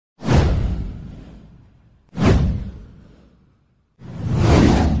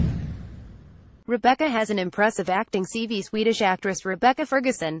Rebecca has an impressive acting CV. Swedish actress Rebecca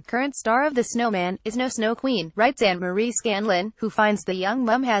Ferguson, current star of The Snowman, is no snow queen, writes Anne-Marie Scanlon, who finds the young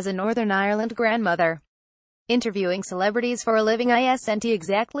mum has a Northern Ireland grandmother. Interviewing celebrities for a living isn't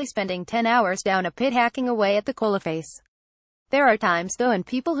exactly spending 10 hours down a pit hacking away at the coalface. There are times though and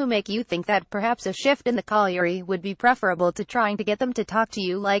people who make you think that perhaps a shift in the colliery would be preferable to trying to get them to talk to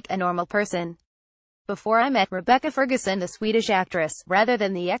you like a normal person. Before I met Rebecca Ferguson, the Swedish actress, rather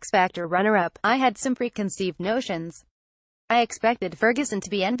than the X Factor runner-up, I had some preconceived notions. I expected Ferguson to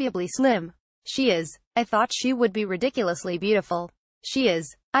be enviably slim. She is. I thought she would be ridiculously beautiful. She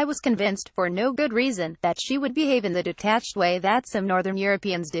is. I was convinced, for no good reason, that she would behave in the detached way that some Northern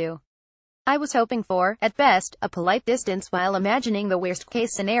Europeans do. I was hoping for, at best, a polite distance while imagining the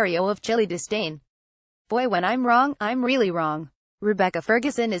worst-case scenario of chilly disdain. Boy, when I'm wrong, I'm really wrong. Rebecca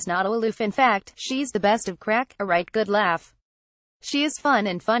Ferguson is not aloof. In fact, she's the best of crack, a right good laugh. She is fun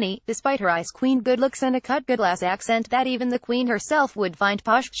and funny, despite her ice queen good looks and a cut-glass accent that even the queen herself would find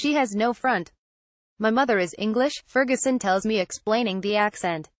posh. She has no front. My mother is English, Ferguson tells me, explaining the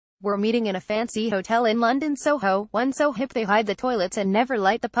accent. We're meeting in a fancy hotel in London Soho, one so hip they hide the toilets and never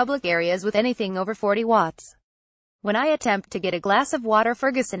light the public areas with anything over 40 watts. When I attempt to get a glass of water,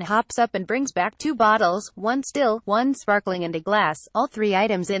 Ferguson hops up and brings back 2 bottles, one still, one sparkling and a glass, all 3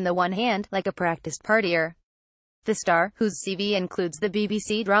 items in the one hand, like a practiced partier. The star, whose CV includes the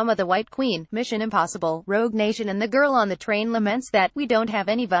BBC drama The White Queen, Mission Impossible, Rogue Nation and The Girl on the Train, laments that we don't have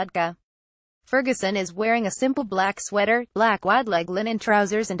any vodka. Ferguson is wearing a simple black sweater, black wide-leg linen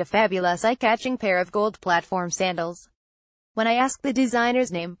trousers and a fabulous eye-catching pair of gold platform sandals. When I ask the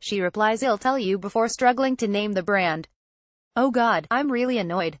designer's name, she replies, "I'll tell you," before struggling to name the brand. Oh God, I'm really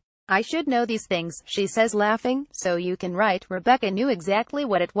annoyed. I should know these things, she says, laughing. So you can write. Rebecca knew exactly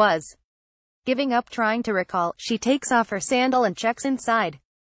what it was. Giving up trying to recall, she takes off her sandal and checks inside.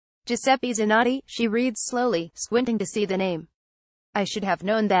 Giuseppe Zanotti, she reads slowly, squinting to see the name. I should have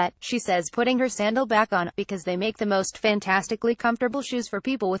known that, she says, putting her sandal back on, because they make the most fantastically comfortable shoes for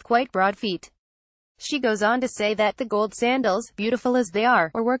people with quite broad feet. She goes on to say that the gold sandals, beautiful as they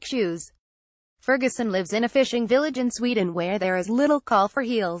are work shoes. Ferguson lives in a fishing village in Sweden where there is little call for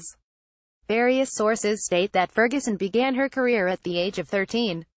heels. Various sources state that Ferguson began her career at the age of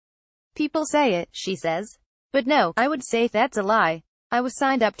 13. People say it, she says. But no, I would say that's a lie. I was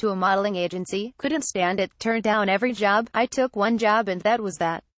signed up to a modeling agency, couldn't stand it, turned down every job. I took one job and that was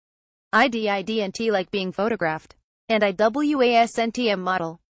that. I didn't like being photographed. And I wasn't a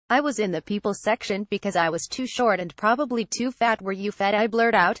model. I was in the people section because I was too short and probably too fat. Were you fat? I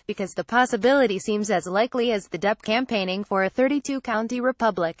blurt out, because the possibility seems as likely as the Depp campaigning for a 32-county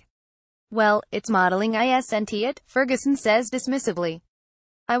republic. Well, it's modeling isn't it? Ferguson says dismissively.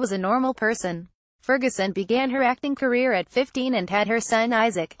 I was a normal person. Ferguson began her acting career at 15 and had her son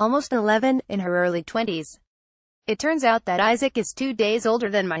Isaac, almost 11, in her early 20s. It turns out that Isaac is 2 days older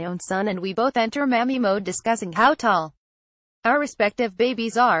than my own son and we both enter mammy mode discussing how tall our respective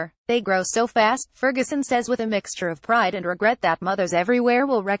babies are. They grow so fast, Ferguson says with a mixture of pride and regret that mothers everywhere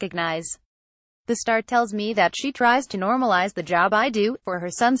will recognize. The star tells me that she tries to normalize the job I do, for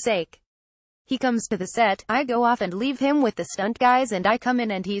her son's sake. He comes to the set, I go off and leave him with the stunt guys and I come in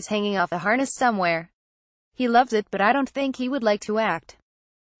and he's hanging off a harness somewhere. He loves it, but I don't think he would like to act.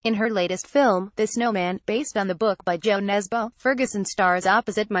 In her latest film, The Snowman, based on the book by Joe Nesbo, Ferguson stars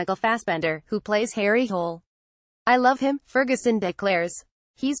opposite Michael Fassbender, who plays Harry Hole. I love him, Ferguson declares.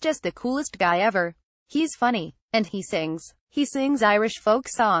 He's just the coolest guy ever. He's funny. And he sings. He sings Irish folk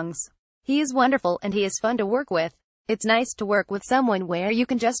songs. He is wonderful and he is fun to work with. It's nice to work with someone where you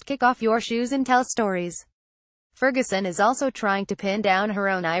can just kick off your shoes and tell stories. Ferguson is also trying to pin down her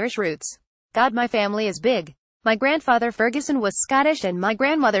own Irish roots. God, my family is big. My grandfather Ferguson was Scottish and my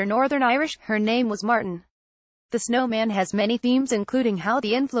grandmother Northern Irish. Her name was Martin. The Snowman has many themes, including how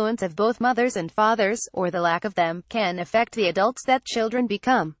the influence of both mothers and fathers, or the lack of them, can affect the adults that children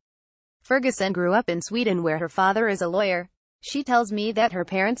become. Ferguson grew up in Sweden where her father is a lawyer. She tells me that her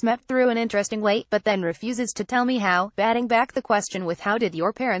parents met through an interesting way, but then refuses to tell me how, batting back the question with how did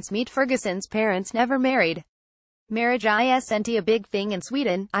your parents meet? Ferguson's parents never married. Marriage isn't a big thing in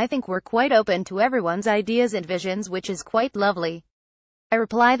Sweden. I think we're quite open to everyone's ideas and visions, which is quite lovely. I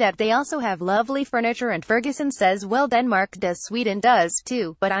reply that they also have lovely furniture and Ferguson says, well, Denmark does, Sweden does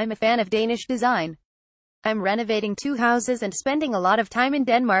too, but I'm a fan of Danish design. I'm renovating 2 houses and spending a lot of time in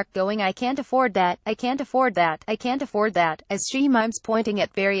Denmark going, I can't afford that, I can't afford that, I can't afford that, as she mimes, pointing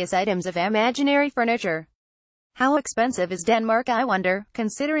at various items of imaginary furniture. How expensive is Denmark, I wonder,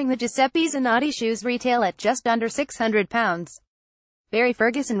 considering the Giuseppe Zanotti shoes retail at just under £600. Very,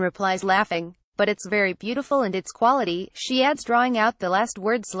 Ferguson replies, laughing. But it's very beautiful and its quality, she adds, drawing out the last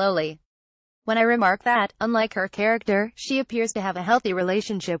word slowly. When I remark that, unlike her character, she appears to have a healthy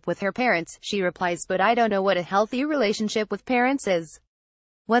relationship with her parents, she replies, but I don't know what a healthy relationship with parents is.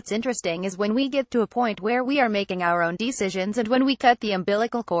 What's interesting is when we get to a point where we are making our own decisions and when we cut the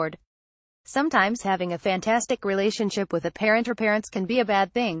umbilical cord. Sometimes having a fantastic relationship with a parent or parents can be a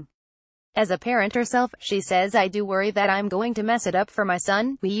bad thing. As a parent herself, she says, I do worry that I'm going to mess it up for my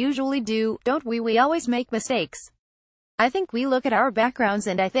son. We usually do, don't we? We always make mistakes. I think we look at our backgrounds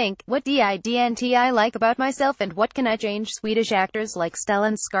and I think, what didn't I like about myself and what can I change? Swedish actors like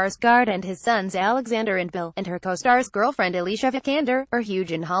Stellan Skarsgård and his sons Alexander and Bill, and her co-star's girlfriend Alicia Vikander, are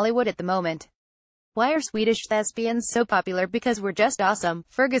huge in Hollywood at the moment. Why are Swedish thespians so popular? Because we're just awesome,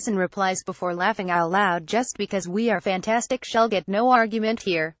 Ferguson replies before laughing out loud. Just because we are fantastic shall get no argument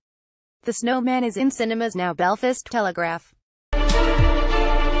here. The Snowman is in cinemas now. Belfast Telegraph.